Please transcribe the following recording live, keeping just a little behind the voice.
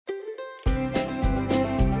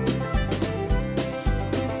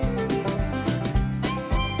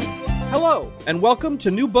Hello, and welcome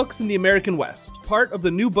to New Books in the American West, part of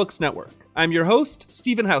the New Books Network. I'm your host,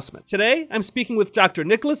 Stephen Hausman. Today, I'm speaking with Dr.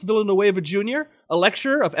 Nicholas Villanueva Jr., a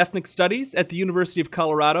lecturer of ethnic studies at the University of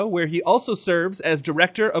Colorado, where he also serves as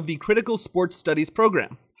director of the Critical Sports Studies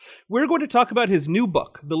program. We're going to talk about his new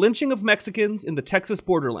book, The Lynching of Mexicans in the Texas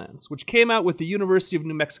Borderlands, which came out with the University of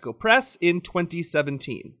New Mexico Press in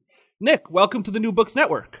 2017. Nick, welcome to the New Books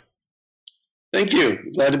Network. Thank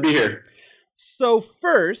you. Glad to be here. So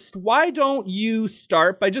first, why don't you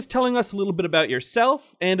start by just telling us a little bit about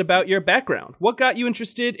yourself and about your background? What got you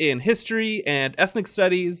interested in history and ethnic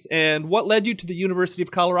studies, and what led you to the University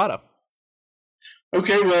of Colorado?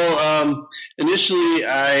 Okay, well, initially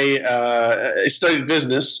I studied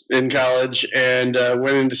business in college and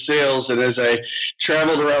went into sales. And as I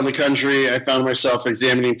traveled around the country, I found myself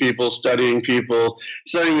examining people, studying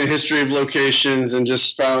the history of locations, and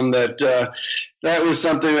just found that that was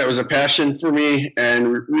something that was a passion for me,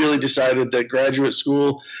 and really decided that graduate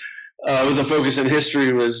school with a focus in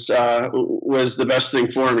history was the best thing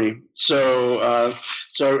for me. So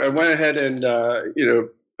I went ahead and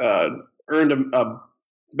earned a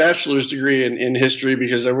bachelor's degree in history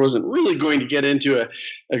because I wasn't really going to get into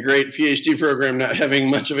a great PhD program, not having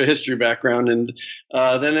much of a history background, and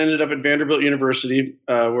then ended up at Vanderbilt University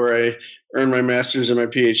where I earned my master's and my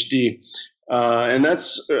PhD. And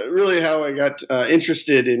that's really how I got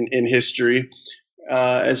interested in history.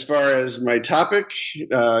 As far as my topic,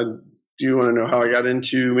 do you want to know how I got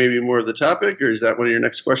into maybe more of the topic, or is that one of your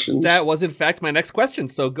next questions? That was, in fact, my next question.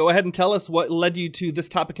 So go ahead and tell us what led you to this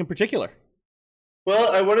topic in particular.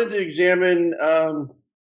 Well, I wanted to examine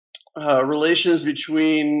relations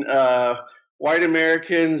between white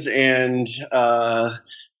Americans and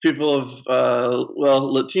people of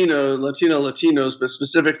Latinos, but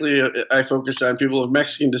specifically I focus on people of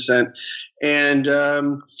Mexican descent. And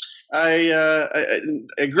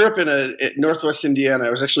I grew up in Northwest Indiana.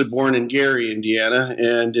 I was actually born in Gary, Indiana,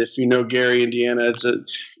 and if you know Gary, Indiana, it's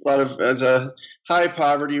a high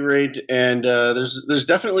poverty rate, and there's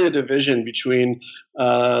definitely a division between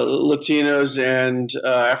Latinos and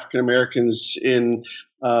African Americans in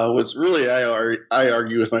what's really I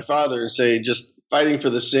argue with my father and say just fighting for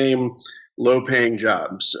the same low-paying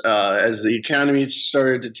jobs. As the economy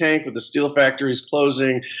started to tank with the steel factories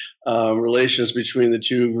closing, relations between the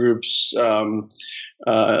two groups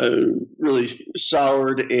really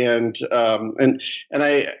soured, and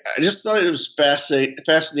I just thought it was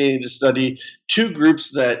fascinating to study two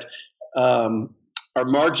groups that are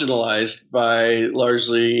marginalized by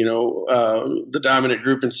largely, the dominant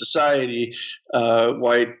group in society,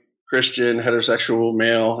 white, Christian, heterosexual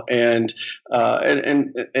male, and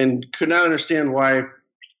could not understand why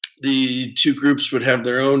the two groups would have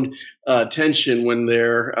their own tension when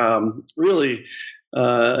they're really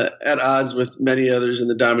at odds with many others in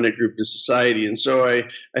the dominant group in society. And so I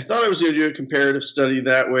thought I was going to do a comparative study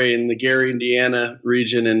that way in the Gary, Indiana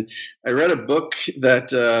region. And I read a book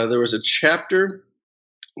that there was a chapter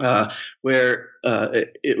where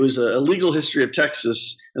it was a legal history of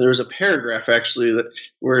Texas. And there was a paragraph actually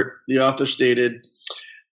where the author stated,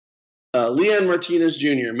 Leon Martinez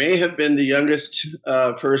Jr. may have been the youngest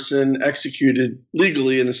person executed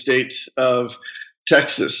legally in the state of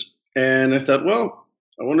Texas. And I thought, well,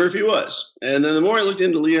 I wonder if he was. And then the more I looked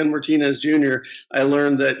into Leon Martinez Jr., I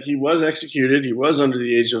learned that he was executed. He was under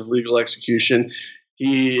the age of legal execution.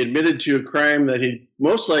 He admitted to a crime that he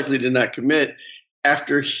most likely did not commit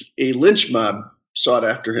after a lynch mob sought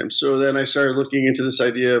after him. So then I started looking into this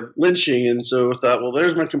idea of lynching, and so I thought, well,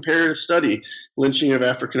 there's my comparative study, lynching of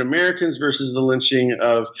African Americans versus the lynching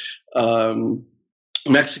of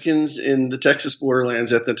Mexicans in the Texas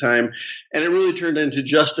borderlands at the time. And it really turned into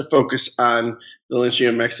just a focus on the lynching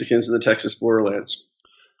of Mexicans in the Texas borderlands.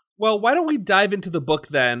 Well, why don't we dive into the book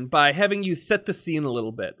then by having you set the scene a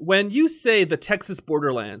little bit. When you say the Texas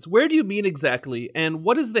borderlands, where do you mean exactly, and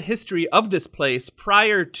what is the history of this place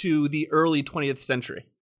prior to the early 20th century?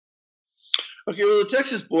 Okay, well, the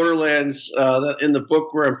Texas borderlands, in the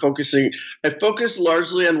book where I focus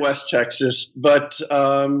largely on West Texas, but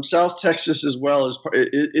South Texas as well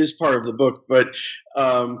is part of the book. But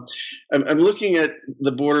I'm looking at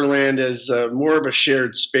the borderland as more of a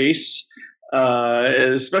shared space.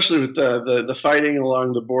 Especially with the fighting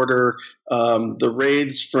along the border, the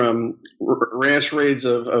raids from ranch raids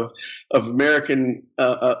of American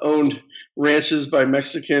owned ranches by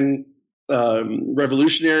Mexican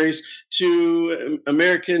revolutionaries to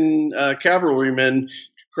American cavalrymen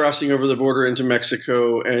crossing over the border into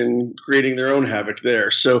Mexico and creating their own havoc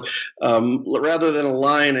there. So rather than a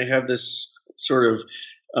line, I have this sort of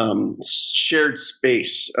shared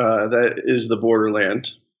space that is the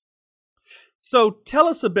borderland. So tell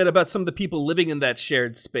us a bit about some of the people living in that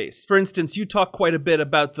shared space. For instance, you talk quite a bit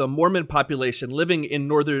about the Mormon population living in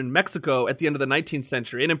northern Mexico at the end of the 19th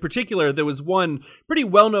century. And in particular, there was one pretty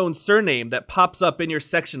well-known surname that pops up in your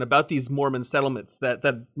section about these Mormon settlements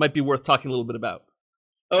that might be worth talking a little bit about.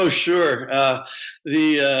 Oh, sure.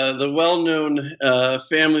 The well-known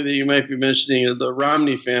family that you might be mentioning, the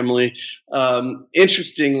Romney family.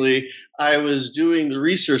 Interestingly, I was doing the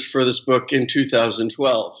research for this book in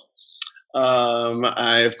 2012.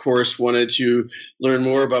 I, of course, wanted to learn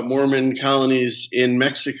more about Mormon colonies in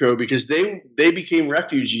Mexico because they became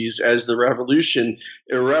refugees as the revolution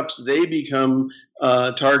erupts. They become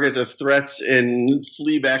target of threats and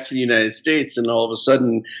flee back to the United States, and all of a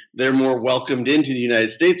sudden they're more welcomed into the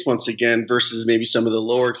United States once again versus maybe some of the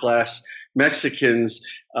lower class Mexicans.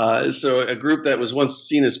 So a group that was once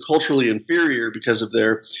seen as culturally inferior because of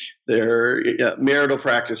their marital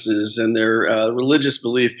practices and their religious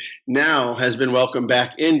belief now has been welcomed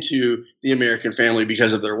back into the American family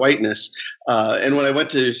because of their whiteness. And when I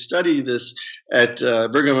went to study this at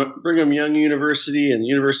Brigham Young University and the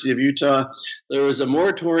University of Utah, there was a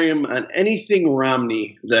moratorium on anything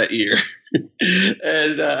Romney that year.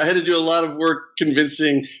 And I had to do a lot of work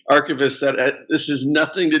convincing archivists that this has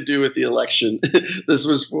nothing to do with the election. This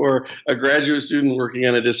was for a graduate student working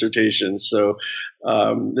on a dissertation. So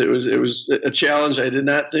it was a challenge I did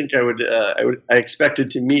not think I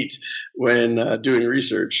expected to meet when doing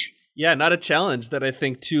research. Yeah, not a challenge that I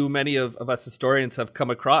think too many of us historians have come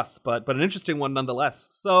across, but an interesting one nonetheless.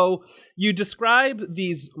 So you describe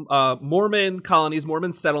these Mormon colonies,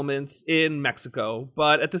 Mormon settlements in Mexico,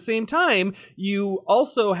 but at the same time, you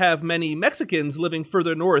also have many Mexicans living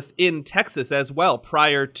further north in Texas as well,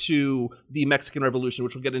 prior to the Mexican Revolution,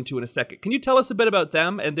 which we'll get into in a second. Can you tell us a bit about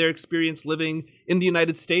them and their experience living in the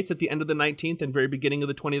United States at the end of the 19th and very beginning of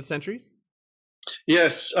the 20th centuries?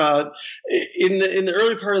 Yes, in the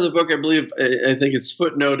early part of the book, I believe I think it's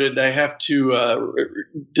footnoted. I have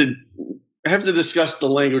to discuss the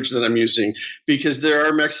language that I'm using because there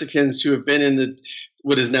are Mexicans who have been in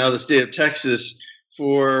what is now the state of Texas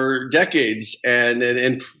for decades and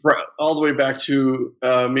all the way back to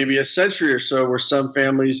maybe a century or so, where some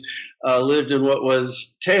families lived in what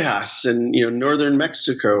was Tejas and northern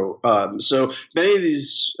Mexico. So many of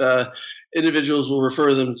these individuals will refer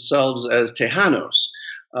to themselves as Tejanos.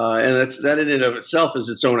 And that in and of itself is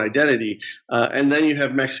its own identity. And then you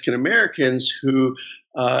have Mexican Americans who,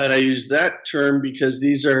 and I use that term because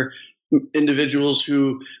these are individuals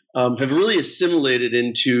who have really assimilated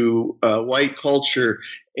into white culture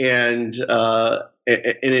and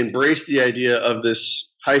embraced the idea of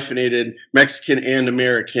this hyphenated Mexican and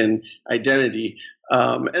American identity.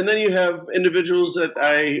 And then you have individuals that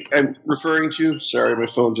I'm referring to. Sorry, my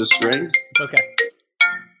phone just rang. It's okay.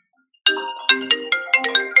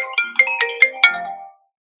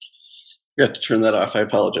 Got to turn that off. I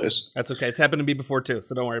apologize. That's okay. It's happened to me before too,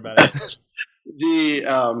 so don't worry about it.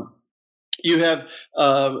 You have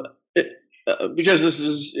because this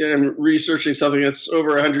is I'm researching something that's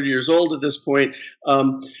over 100 years old at this point.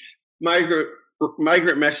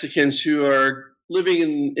 Migrant Mexicans who are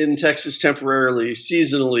living in Texas temporarily,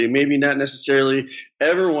 seasonally, maybe not necessarily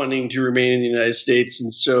ever wanting to remain in the United States.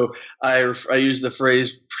 And so I use the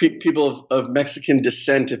phrase people of Mexican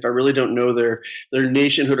descent if I really don't know their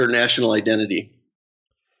nationhood or national identity.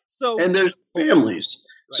 And there's families.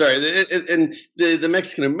 Right. Sorry, and the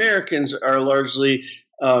Mexican Americans are largely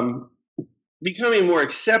becoming more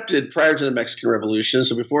accepted prior to the Mexican Revolution,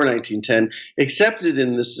 so before 1910, accepted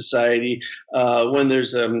in this society when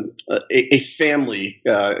there's a family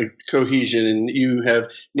cohesion, and you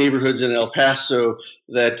have neighborhoods in El Paso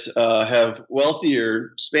that have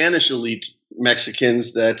wealthier Spanish elite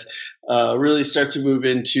Mexicans that really start to move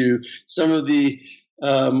into some of the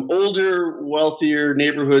older, wealthier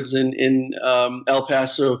neighborhoods in El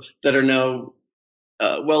Paso that are now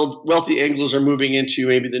wealthy Anglos are moving into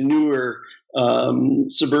maybe the newer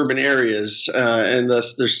suburban areas, and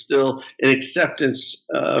thus there's still an acceptance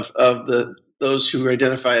of those who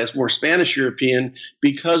identify as more Spanish European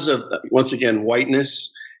because of, once again,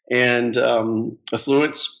 whiteness and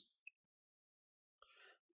affluence.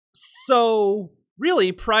 So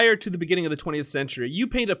really, prior to the beginning of the 20th century, you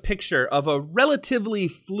paint a picture of a relatively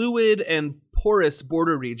fluid and porous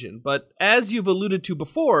border region. But as you've alluded to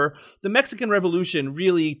before, the Mexican Revolution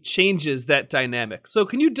really changes that dynamic. So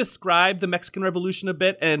can you describe the Mexican Revolution a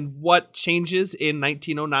bit and what changes in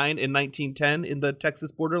 1909 and 1910 in the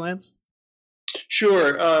Texas borderlands?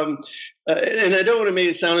 Sure. And I don't want to make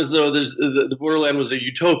it sound as though the borderland was a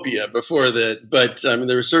utopia before that, but I mean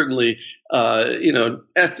there were certainly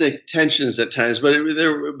ethnic tensions at times. But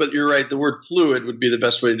but you're right. The word fluid would be the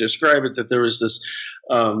best way to describe it. That there was this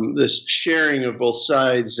sharing of both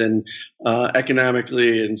sides, and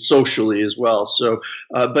economically and socially as well. So,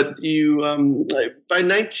 but by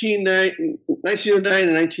 1909 and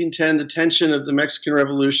 1910, the tension of the Mexican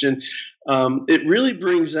Revolution. It really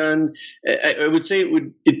brings on. I would say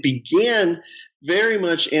it began very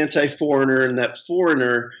much anti-foreigner, and that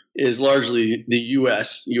foreigner is largely the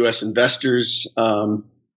U.S. investors, the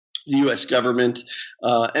U.S. government,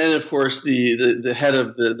 and of course the head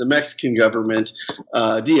of the Mexican government,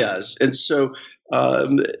 Diaz. And so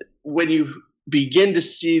when you begin to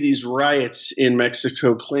see these riots in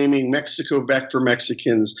Mexico, claiming Mexico back for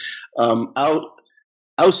Mexicans,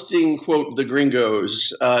 ousting, quote, the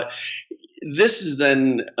gringos. This is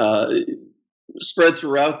then spread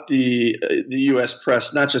throughout the U.S.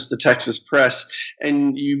 press, not just the Texas press,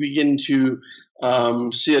 and you begin to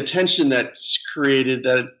see a tension that's created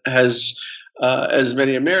that has, as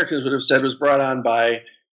many Americans would have said, was brought on by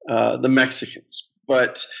the Mexicans.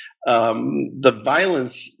 But the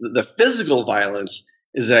violence, the physical violence,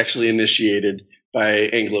 is actually initiated by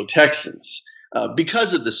Anglo-Texans.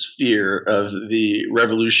 Because of this fear of the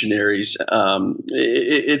revolutionaries.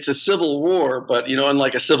 It's a civil war, but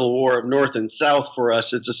unlike a civil war of North and South for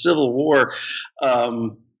us, it's a civil war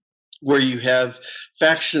where you have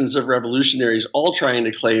factions of revolutionaries all trying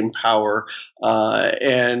to claim power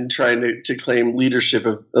and trying to claim leadership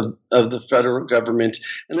of the federal government.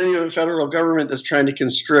 And then you have a federal government that's trying to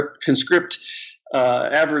conscript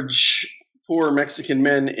average poor Mexican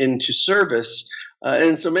men into service.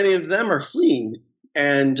 And so many of them are fleeing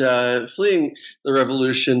fleeing the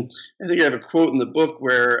revolution. I think I have a quote in the book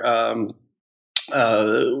where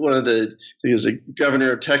one of the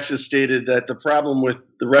governor of Texas stated that the problem with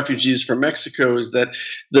the refugees from Mexico is that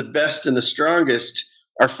the best and the strongest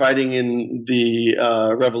are fighting in the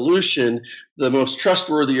revolution. The most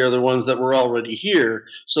trustworthy are the ones that were already here.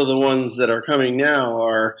 So the ones that are coming now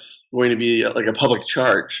are going to be like a public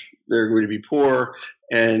charge. They're going to be poor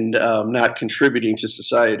and not contributing to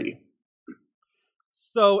society.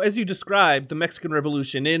 So, as you described, the Mexican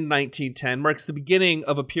Revolution in 1910 marks the beginning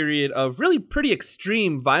of a period of really pretty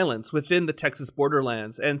extreme violence within the Texas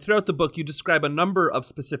borderlands. And throughout the book, you describe a number of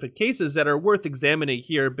specific cases that are worth examining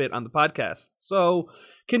here a bit on the podcast. So,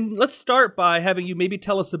 let's start by having you maybe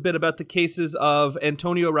tell us a bit about the cases of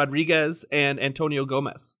Antonio Rodriguez and Antonio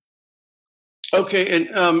Gomez. Okay, and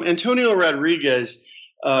Antonio Rodriguez,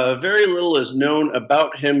 very little is known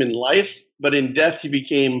about him in life, but in death he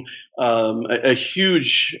became a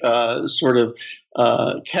huge sort of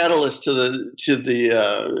catalyst to the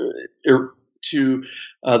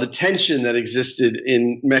tension that existed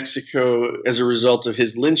in Mexico as a result of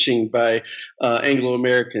his lynching by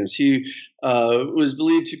Anglo-Americans. He was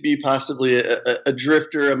believed to be possibly a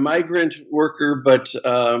drifter, a migrant worker, but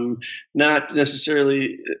not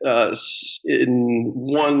necessarily in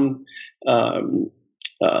one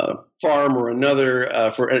farm or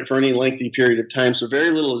another for any lengthy period of time. So very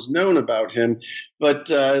little is known about him. But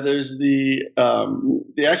there's the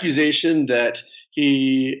accusation that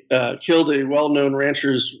he killed a well-known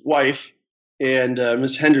rancher's wife, and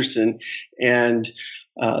Miss Henderson, and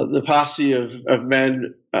the posse of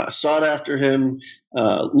men sought after him,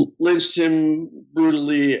 lynched him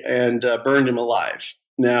brutally, and burned him alive.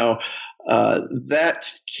 Now,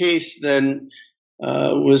 that case then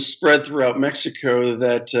was spread throughout Mexico,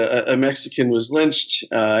 that a Mexican was lynched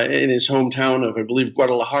in his hometown of, I believe,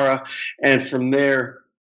 Guadalajara. And from there,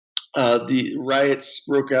 the riots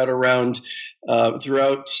broke out around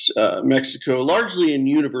throughout Mexico, largely in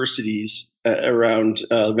universities around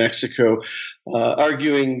Mexico,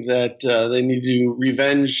 arguing that they needed to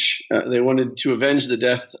they wanted to avenge the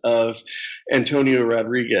death of Antonio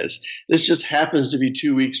Rodriguez. This just happens to be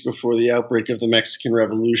 2 weeks before the outbreak of the Mexican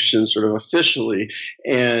Revolution, sort of officially,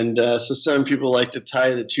 and so some people like to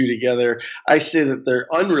tie the two together. I say that they're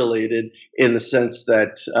unrelated in the sense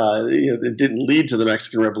that it didn't lead to the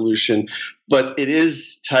Mexican Revolution, but it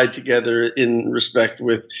is tied together in respect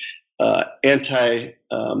with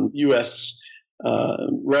anti-U.S.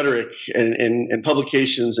 Rhetoric and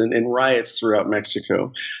publications and riots throughout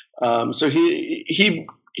Mexico. So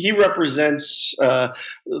he represents I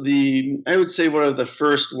would say, one of the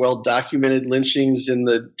first well-documented lynchings in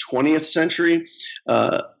the 20th century,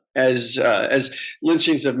 as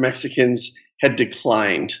lynchings of Mexicans had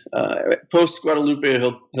declined. Post Guadalupe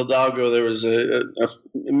Hidalgo, there was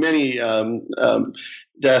many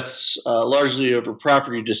deaths, largely over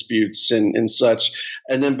property disputes and such.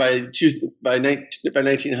 and then by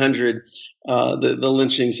 1900, the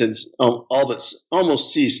lynchings had all but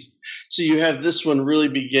almost ceased. So you have this one really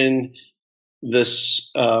begin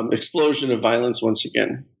this explosion of violence once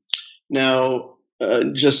again. Now,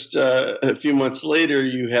 just a few months later,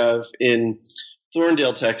 you have in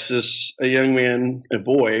Thorndale, Texas, a young man, a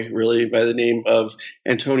boy really, by the name of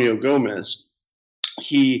Antonio Gomez.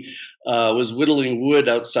 He was whittling wood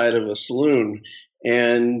outside of a saloon.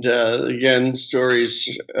 And again, stories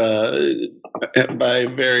by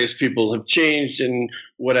various people have changed and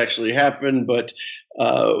what actually happened. But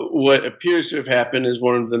what appears to have happened is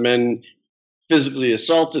one of the men physically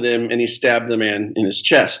assaulted him and he stabbed the man in his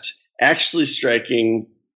chest, actually striking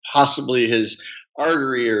possibly his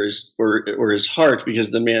artery or his heart,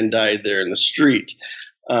 because the man died there in the street.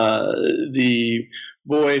 The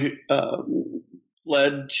boy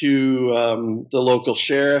fled to the local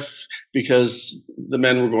sheriff because the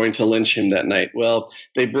men were going to lynch him that night. Well,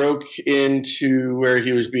 they broke into where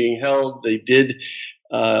he was being held. They did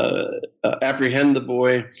apprehend the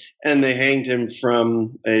boy, and they hanged him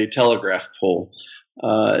from a telegraph pole.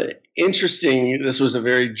 Interesting, this was a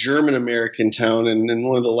very German-American town, and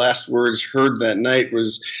one of the last words heard that night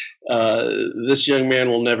was, this young man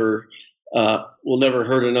will never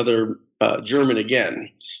hurt another German again.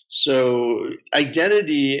 So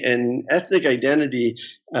identity and ethnic identity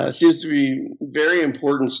seems to be very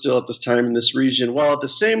important still at this time in this region, while at the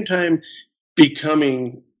same time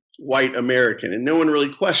becoming white American. And no one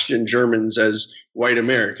really questioned Germans as white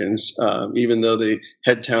Americans, even though they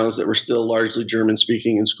had towns that were still largely German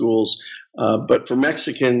speaking in schools. But for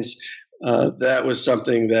Mexicans, that was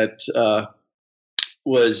something that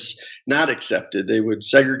was not accepted. They would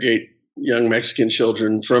segregate young Mexican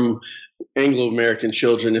children from Anglo-American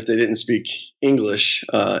children if they didn't speak English,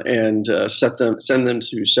 and send them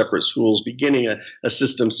to separate schools, beginning a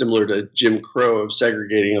system similar to Jim Crow of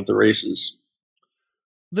segregating of the races.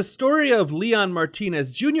 The story of Leon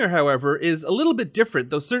Martinez Jr., however, is a little bit different,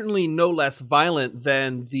 though certainly no less violent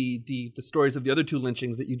than the stories of the other two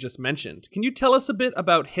lynchings that you just mentioned. Can you tell us a bit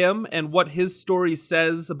about him and what his story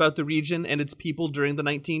says about the region and its people during the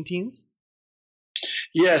 19-teens?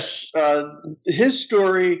 Yes, his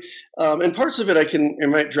story, and parts of it I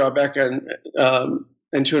might draw back on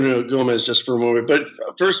Antonio Gomez just for a moment. But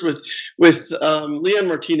first, with Leon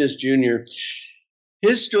Martinez Jr.,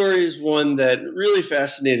 his story is one that really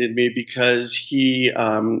fascinated me because he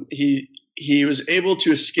was able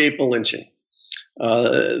to escape a lynching.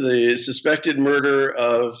 The suspected murder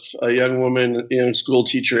of a young woman, young school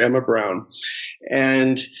teacher, Emma Brown.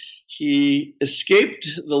 And he escaped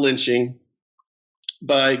the lynching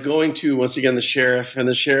by going to, once again, the sheriff. And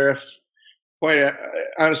the sheriff quite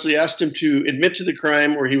honestly asked him to admit to the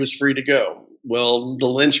crime or he was free to go. Well, the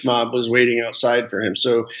lynch mob was waiting outside for him.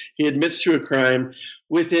 So he admits to a crime.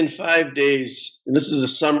 Within 5 days, and this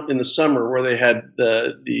is in the summer where they had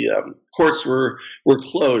the courts were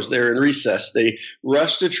closed. They were in recess. They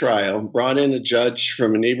rushed a trial, brought in a judge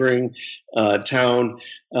from a neighboring town,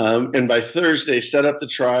 and by Thursday set up the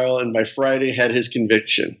trial, and by Friday had his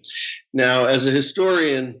conviction. Now, as a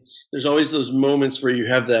historian, there's always those moments where you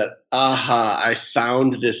have that, aha, I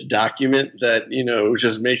found this document that,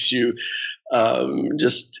 just makes you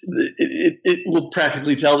it will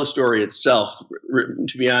practically tell the story itself,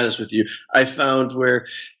 to be honest with you. I found where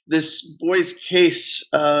this boy's case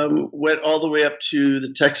went all the way up to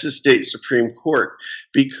the Texas State Supreme Court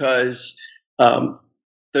because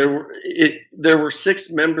there were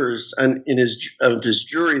 6 members of his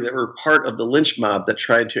jury that were part of the lynch mob that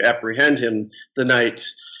tried to apprehend him the night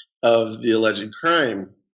of the alleged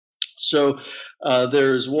crime. So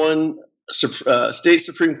there's one state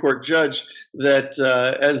Supreme Court judge that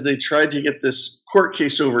as they tried to get this court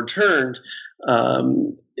case overturned,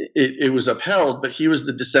 it was upheld, but he was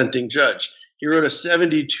the dissenting judge. He wrote a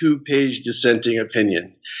 72-page dissenting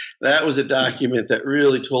opinion. That was a document that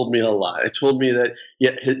really told me a lot. It told me that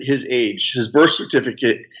his age, his birth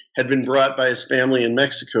certificate had been brought by his family in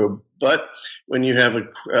Mexico, but when you have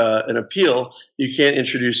an appeal, you can't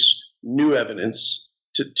introduce new evidence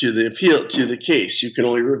to the case. You can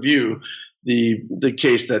only review the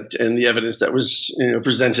case and the evidence that was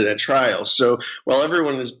presented at trial. So while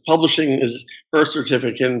everyone is publishing his birth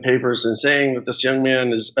certificate and papers and saying that this young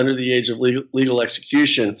man is under the age of legal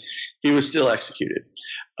execution, he was still executed.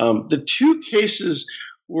 The two cases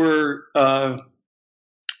were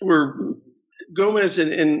Gomez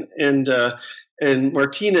and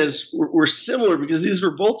Martinez were similar because these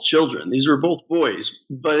were both children. These were both boys.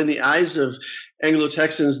 But in the eyes of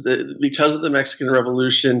Anglo-Texans, because of the Mexican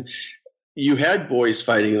Revolution, you had boys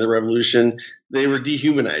fighting in the revolution, they were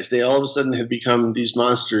dehumanized. They all of a sudden had become these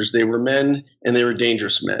monsters. They were men, and they were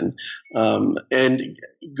dangerous men. And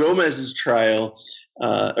Gomez's trial,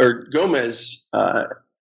 or Gomez,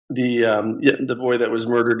 the boy that was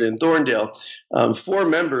murdered in Thorndale, 4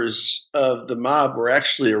 members of the mob were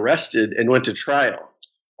actually arrested and went to trial.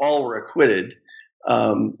 All were acquitted.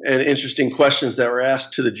 And interesting questions that were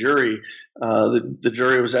asked to the jury. The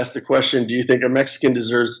jury was asked the question, do you think a Mexican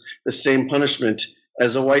deserves the same punishment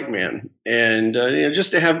as a white man? And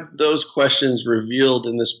just to have those questions revealed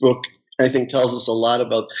in this book, I think tells us a lot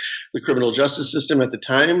about the criminal justice system at the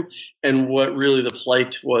time and what really the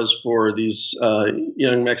plight was for these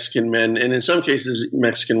young Mexican men, and in some cases,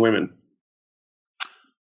 Mexican women.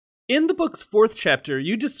 In the book's 4th chapter,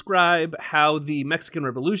 you describe how the Mexican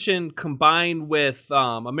Revolution combined with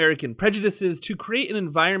American prejudices to create an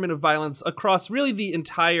environment of violence across really the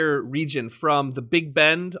entire region, from the Big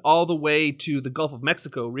Bend all the way to the Gulf of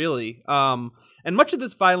Mexico, really. And much of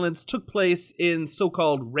this violence took place in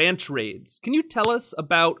so-called ranch raids. Can you tell us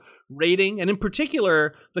about raiding, and in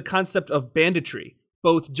particular, the concept of banditry,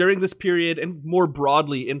 both during this period and more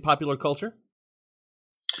broadly in popular culture?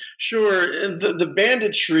 Sure. The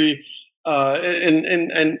banditry,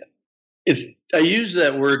 and it's, I use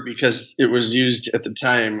that word because it was used at the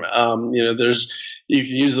time. You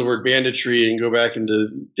can use the word banditry and go back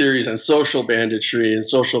into theories on social banditry and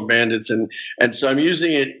social bandits, and so I'm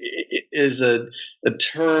using it as a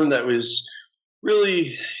term that was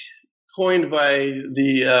really coined by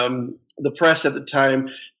the press at the time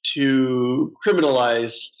to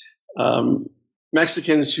criminalize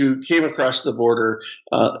Mexicans who came across the border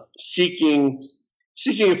seeking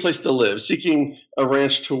a place to live, seeking a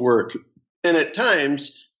ranch to work. And at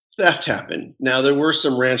times, theft happened. Now, there were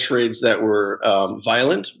some ranch raids that were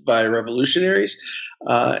violent by revolutionaries,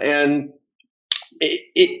 and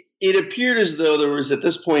it appeared as though there was at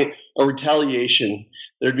this point a retaliation.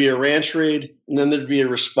 There'd be a ranch raid, and then there'd be a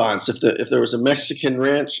response. If there was a Mexican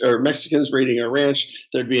ranch or Mexicans raiding a ranch,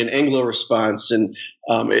 there'd be an Anglo response, and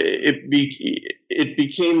it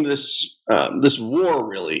became this war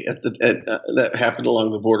really that happened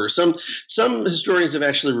along the border. Some historians have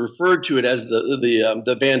actually referred to it as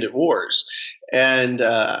the Bandit Wars, and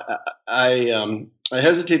I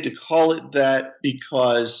hesitate to call it that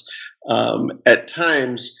because at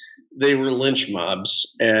times they were lynch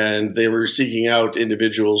mobs, and they were seeking out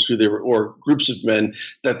individuals or groups of men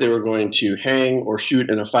that they were going to hang or shoot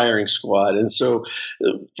in a firing squad. And so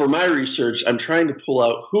for my research, I'm trying to pull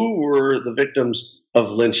out who were the victims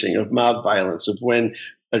of lynching, of mob violence, of when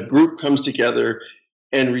a group comes together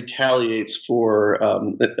and retaliates for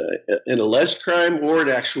an alleged crime or an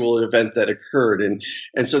actual event that occurred. And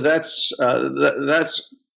so that's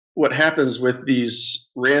what happens with these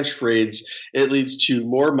ranch raids. It leads to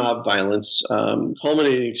more mob violence,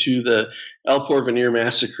 culminating to the El Porvenir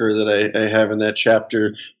massacre that I have in that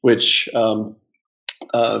chapter, which men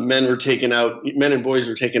and boys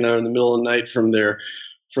were taken out in the middle of the night from their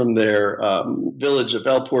village of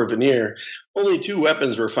El Porvenir. Only 2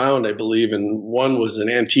 weapons were found, I believe, and one was an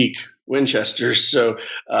antique Winchester. So,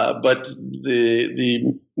 but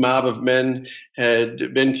the mob of men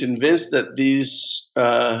had been convinced that these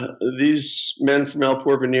men from El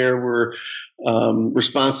Porvenir were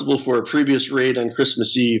responsible for a previous raid on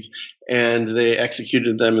Christmas Eve, and they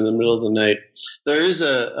executed them in the middle of the night. There is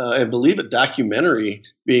I believe, a documentary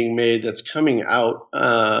being made that's coming out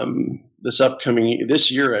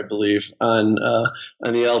this year, I believe, on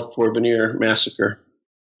the El Porvenir massacre.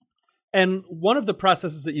 And one of the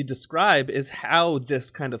processes that you describe is how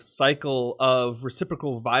this kind of cycle of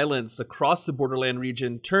reciprocal violence across the borderland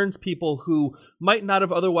region turns people who might not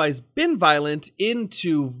have otherwise been violent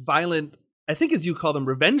into violent, I think as you call them,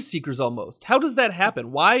 revenge seekers almost. How does that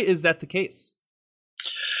happen? Why is that the case?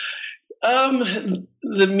 The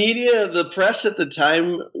media, the press at the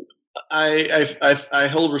time, I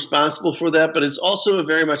hold responsible for that, but it's also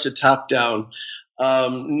very much a top-down,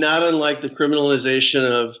 not unlike the criminalization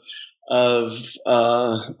of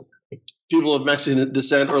people of Mexican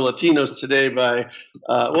descent or Latinos today by,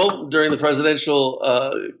 during the presidential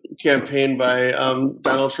campaign by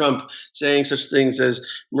Donald Trump, saying such things as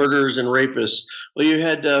murderers and rapists. Well, you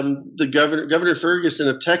had the Governor Ferguson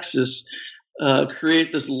of Texas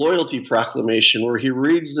create this loyalty proclamation, where he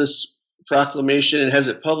reads this proclamation and has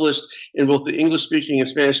it published in both the English-speaking and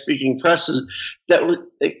Spanish-speaking presses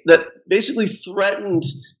that basically threatened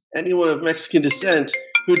anyone of Mexican descent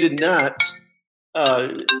who would not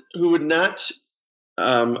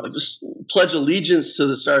pledge allegiance to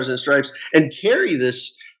the Stars and Stripes and carry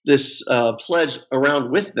this this pledge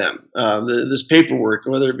around with them, this paperwork,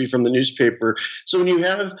 whether it be from the newspaper. So when you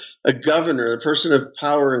have a governor, a person of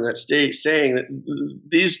power in that state, saying that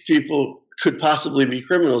these people could possibly be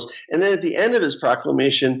criminals, and then at the end of his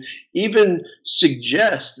proclamation, even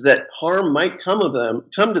suggest that harm might come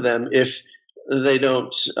to them if they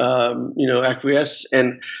don't, acquiesce,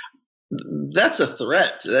 and that's a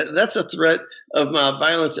threat. That's a threat of mob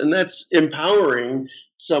violence, and that's empowering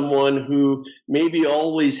someone who maybe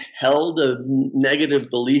always held a negative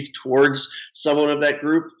belief towards someone of that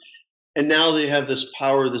group, and now they have this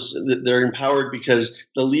power. They're empowered because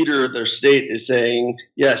the leader of their state is saying,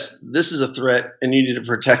 "Yes, this is a threat, and you need to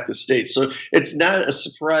protect the state." So it's not a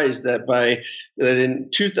surprise that in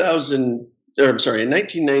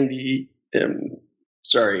 1990.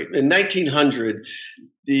 In 1900,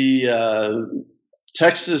 the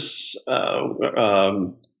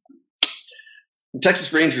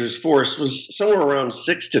Texas Rangers force was somewhere around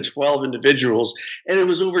 6 to 12 individuals, and it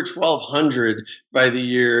was over 1,200 by the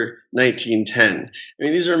year 1910. I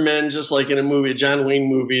mean, these are men just like in a John Wayne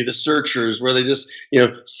movie, The Searchers, where they just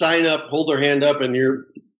sign up, hold their hand up, and you're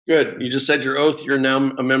good. You just said your oath. You're now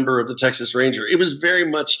a member of the Texas Ranger. It was very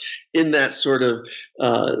much in that sort of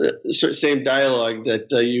same dialogue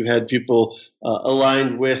that you had people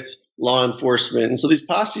aligned with law enforcement. And so these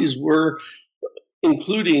posses were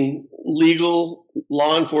including legal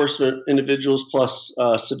law enforcement individuals plus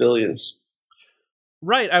civilians.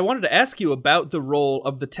 Right. I wanted to ask you about the role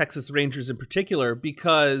of the Texas Rangers in particular,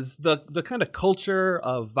 because the kind of culture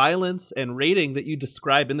of violence and raiding that you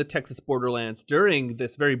describe in the Texas borderlands during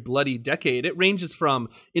this very bloody decade, it ranges from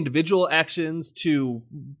individual actions to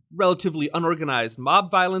relatively unorganized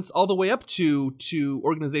mob violence, all the way up to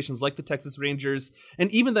organizations like the Texas Rangers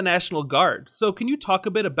and even the National Guard. So can you talk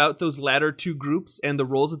a bit about those latter two groups and the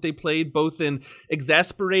roles that they played, both in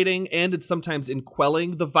exasperating and sometimes in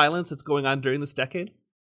quelling the violence that's going on during this decade?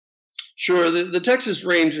 Sure. The Texas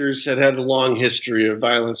Rangers had a long history of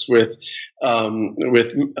violence with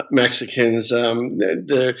Mexicans.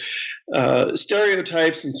 The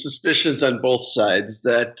stereotypes and suspicions on both sides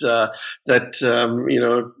that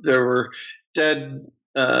there were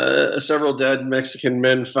several dead Mexican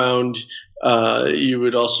men found. You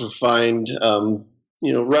would also find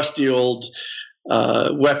rusty old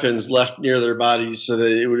weapons left near their bodies, so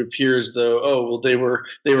that it would appear as though they were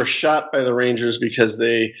shot by the Rangers because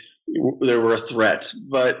they were a threat.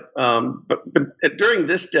 But during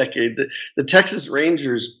this decade, the Texas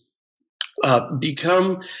Rangers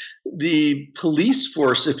become the police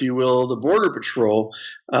force, if you will, the Border Patrol,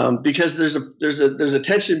 because there's a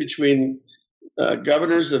tension between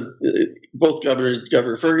governors of both governors,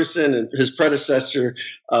 Governor Ferguson and his predecessor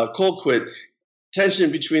Colquitt.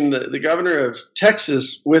 Tension between the governor of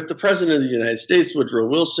Texas with the president of the United States, Woodrow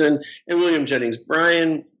Wilson, and William Jennings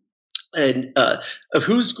Bryan, and of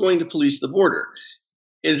who's going to police the border.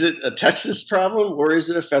 Is it a Texas problem or is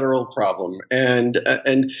it a federal problem? And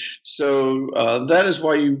so that is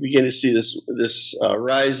why you begin to see this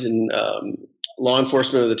rise in law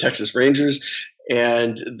enforcement of the Texas Rangers,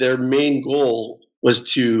 and their main goal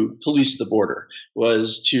was to police the border,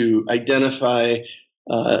 was to identify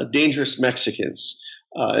dangerous Mexicans,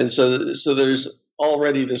 and so there's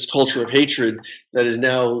already this culture of hatred that is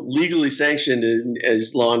now legally sanctioned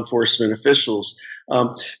as law enforcement officials.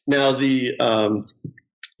 Now the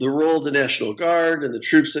role of the National Guard and the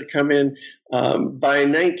troops that come in by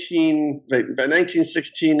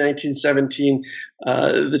 1916, 1917,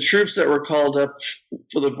 the troops that were called up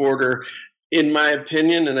for the border, in my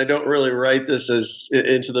opinion, and I don't really write this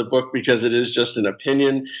into the book because it is just an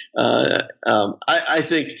opinion, I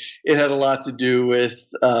think it had a lot to do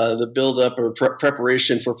with the buildup or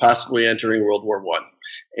preparation for possibly entering World War I.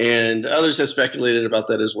 And others have speculated about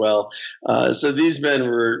that as well. So these men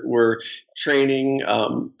were training.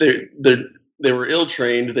 They were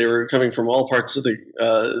ill-trained. They were coming from all parts of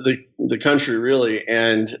the country, really,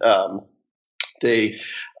 and they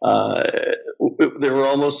were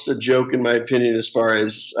almost a joke, in my opinion, as far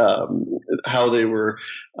as how they were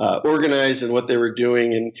organized and what they were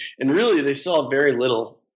doing, and really they saw very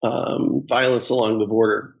little violence along the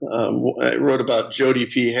border. I wrote about Jody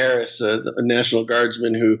P. Harris, a National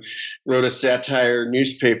Guardsman who wrote a satire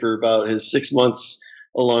newspaper about his 6 months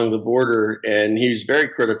along the border, and he was very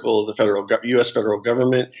critical of the U.S. federal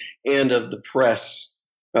government and of the press,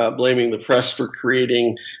 blaming the press for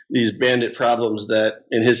creating these bandit problems that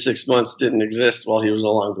in his 6 months didn't exist while he was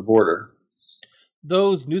along the border.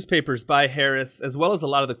 Those newspapers by Harris, as well as a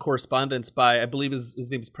lot of the correspondence by, I believe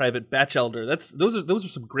his name is Private Batchelder. Those are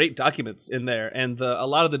some great documents in there, and a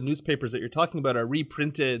lot of the newspapers that you're talking about are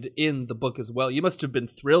reprinted in the book as well. You must have been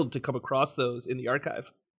thrilled to come across those in the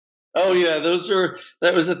archive. Oh yeah,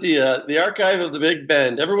 that was at the archive of the Big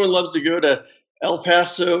Bend. Everyone loves to go to El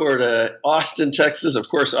Paso or to Austin, Texas. Of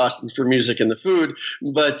course, Austin for music and the food.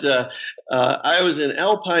 But I was in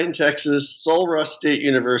Alpine, Texas, Sul Ross State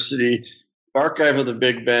University, archive of the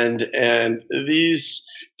Big Bend, and these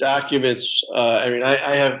documents.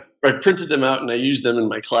 I printed them out and I use them in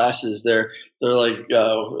my classes. They're like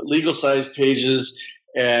legal size pages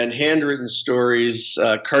and handwritten stories,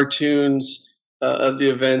 cartoons of the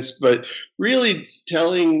events, but really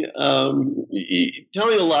telling a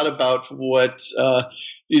lot about what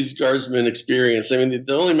these guardsmen experienced. I mean,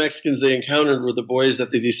 the only Mexicans they encountered were the boys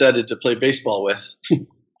that they decided to play baseball with.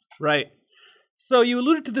 Right. So you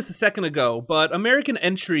alluded to this a second ago, but American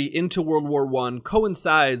entry into World War I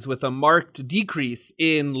coincides with a marked decrease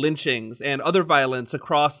in lynchings and other violence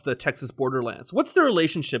across the Texas borderlands. What's the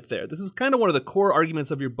relationship there? This is kind of one of the core arguments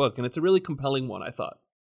of your book, and it's a really compelling one, I thought.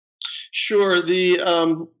 Sure.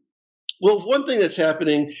 Well, one thing that's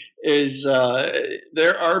happening is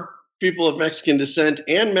there are people of Mexican descent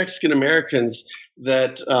and Mexican Americans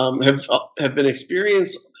that have been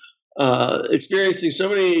experiencing so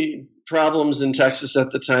many problems in Texas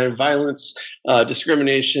at the time, violence,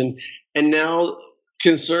 discrimination, and now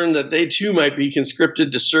concerned that they too might be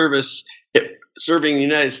conscripted to serving the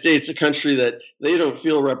United States, a country that they don't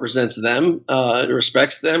feel represents them,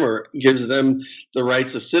 respects them, or gives them the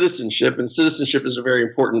rights of citizenship. And citizenship is a very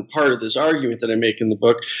important part of this argument that I make in the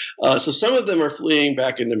book. So some of them are fleeing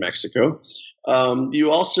back into Mexico.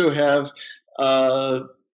 You also have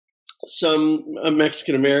some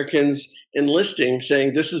Mexican Americans enlisting,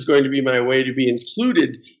 saying this is going to be my way to be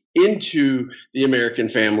included into the American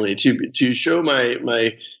family, to show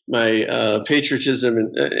my patriotism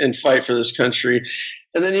and fight for this country.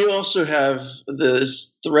 And then you also have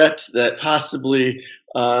this threat that possibly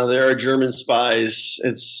there are German spies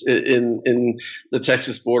in the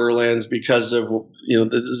Texas borderlands because of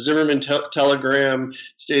the Zimmerman telegram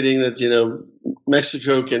stating that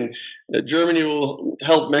Mexico can. Germany will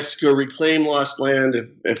help Mexico reclaim lost land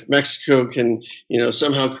if Mexico can,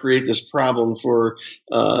 somehow create this problem for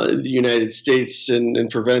the United States and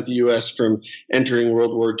prevent the U.S. from entering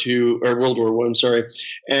World War II or World War I. Sorry,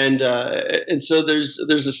 and so there's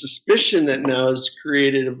a suspicion that now is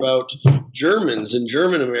created about Germans and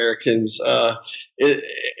German Americans.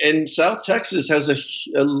 And South Texas has a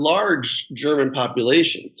large German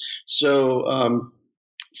population, so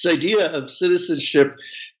this idea of citizenship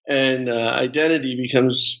and identity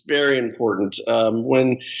becomes very important.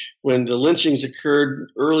 When the lynchings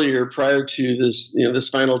occurred earlier, prior to this, this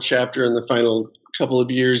final chapter and the final couple of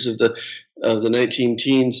years of the 19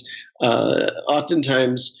 teens,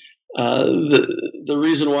 oftentimes the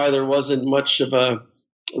reason why there wasn't much of a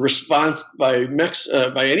response by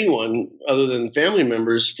anyone other than family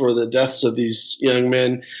members for the deaths of these young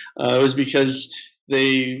men was because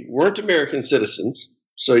they weren't American citizens.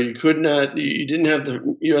 So you didn't have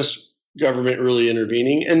the U.S. government really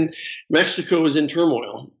intervening, and Mexico was in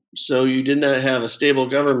turmoil. So you did not have a stable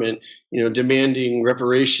government, demanding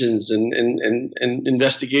reparations and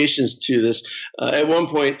investigations to this. At one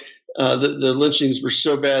point, the lynchings were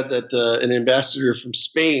so bad that an ambassador from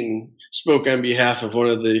Spain spoke on behalf of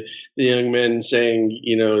one of the young men, saying,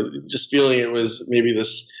 just feeling it was maybe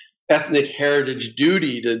this ethnic heritage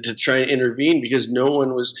duty to try and intervene because no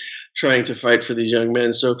one was trying to fight for these young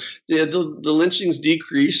men. So the lynchings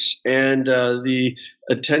decrease, and the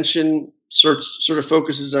attention sort of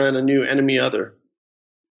focuses on a new enemy other.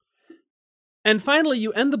 And finally,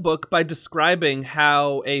 you end the book by describing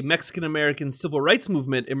how a Mexican-American civil rights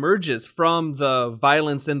movement emerges from the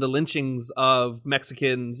violence and the lynchings of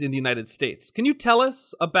Mexicans in the United States. Can you tell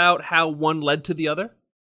us about how one led to the other?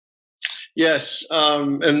 Yes,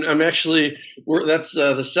 and I'm actually that's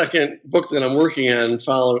the second book that I'm working on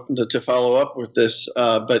to follow up with this.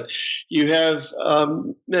 But you have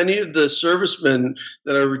many of the servicemen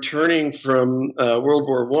that are returning from World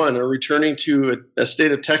War I are returning to a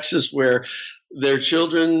state of Texas where their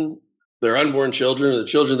children, their unborn children, the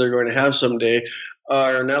children they're going to have someday,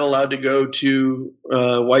 are not allowed to go to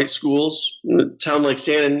white schools. In a town like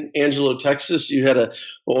San Angelo, Texas, you had an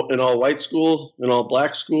all-white school, an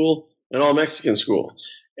all-black school, an all-Mexican school.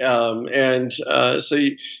 So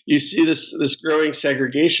you see this growing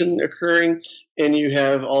segregation occurring, and you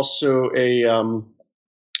have also a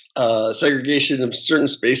segregation of certain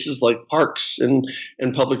spaces like parks and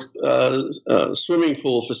public swimming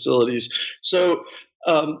pool facilities. So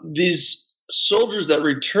these soldiers that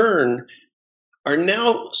return are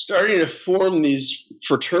now starting to form these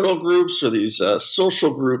fraternal groups or these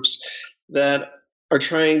social groups that are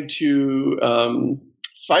trying to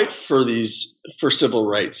fight for civil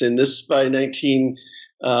rights. And this by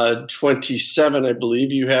 27, I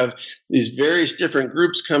believe, you have these various different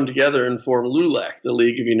groups come together and form LULAC, the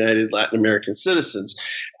League of United Latin American Citizens.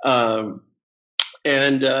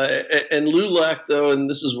 And LULAC, though, and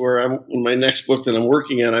this is where I'm in my next book that I'm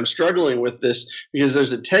working on, I'm struggling with this because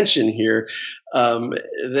there's a tension here.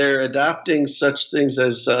 They're adopting such things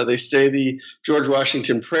as they say the George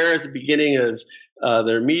Washington prayer at the beginning of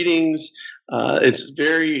their meetings. It's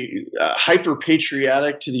very hyper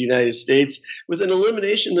patriotic to the United States, with an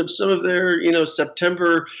elimination of some of their,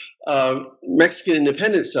 September Mexican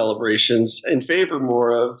independence celebrations in favor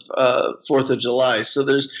more of 4th of July. So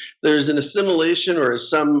there's an assimilation, or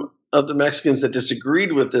some of the Mexicans that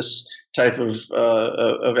disagreed with this type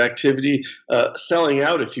of activity, selling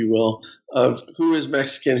out, if you will, of who is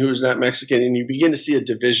Mexican, who is not Mexican, and you begin to see a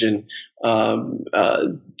division, a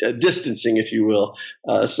distancing, if you will.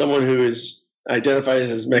 Someone who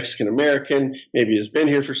identifies as Mexican American, maybe has been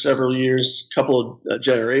here for several years, couple of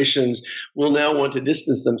generations, will now want to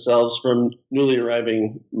distance themselves from newly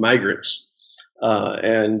arriving migrants.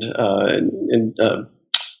 And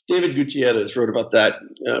David Gutierrez wrote about that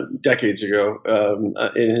decades ago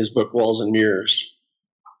in his book Walls and Mirrors.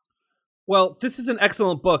 Well, this is an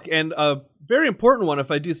excellent book, and a very important one,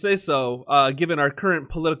 if I do say so, given our current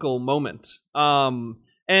political moment.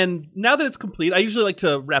 And now that it's complete, I usually like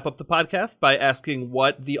to wrap up the podcast by asking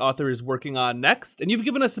what the author is working on next. And you've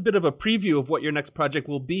given us a bit of a preview of what your next project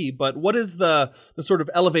will be, but what is the sort of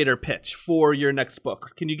elevator pitch for your next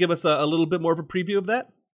book? Can you give us a little bit more of a preview of that?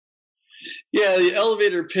 Yeah, the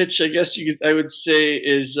elevator pitch, I guess I would say,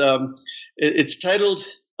 is it's titled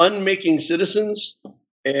Unmaking Citizens.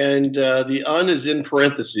 And the un is in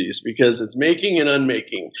parentheses because it's making and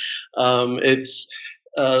unmaking. It's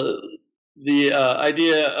the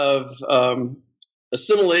idea of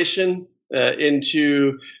assimilation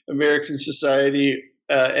into American society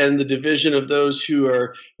and the division of those who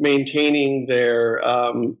are maintaining their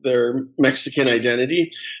Mexican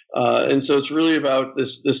identity. And so it's really about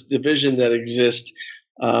this division that exists.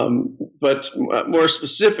 But more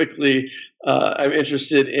specifically, I'm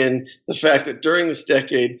interested in the fact that during this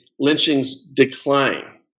decade, lynchings decline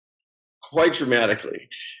quite dramatically.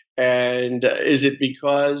 And is it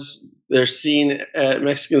because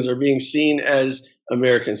Mexicans are being seen as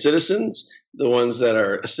American citizens, the ones that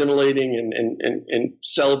are assimilating and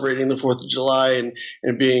celebrating the 4th of July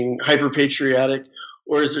and being hyper patriotic,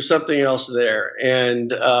 or is there something else there?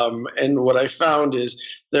 And what I found is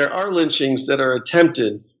there are lynchings that are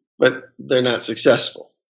attempted, but they're not successful.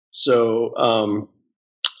 So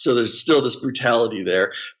there's still this brutality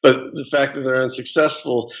there. But the fact that they're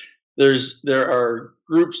unsuccessful, there are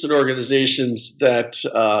groups and organizations that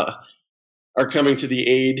are coming to the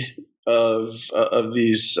aid of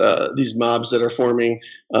these mobs that are forming,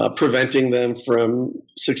 preventing them from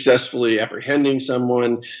successfully apprehending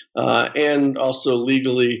someone, and also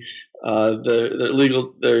legally,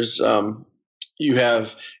 you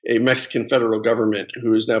have a Mexican federal government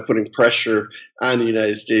who is now putting pressure on the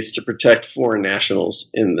United States to protect foreign nationals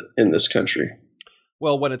in this country.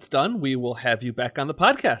 Well, when it's done, we will have you back on the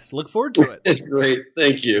podcast. Look forward to it. Great.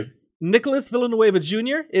 Thank you. Nicholas Villanueva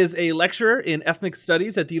Jr. is a lecturer in ethnic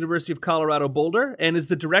studies at the University of Colorado Boulder and is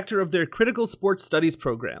the director of their critical sports studies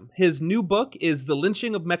program. His new book is The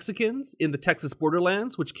Lynching of Mexicans in the Texas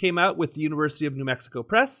Borderlands, which came out with the University of New Mexico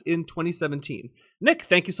Press in 2017. Nick,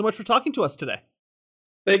 thank you so much for talking to us today.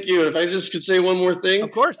 Thank you. If I just could say one more thing.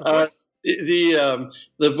 Of course. The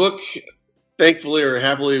book, thankfully or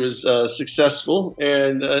happily, was successful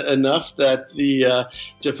and enough that the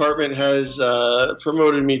department has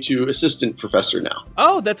promoted me to assistant professor now.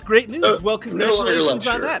 Oh, that's great news. Well, congratulations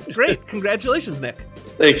on that. Great. Congratulations, Nick.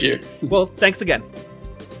 Thank you. Well, thanks again.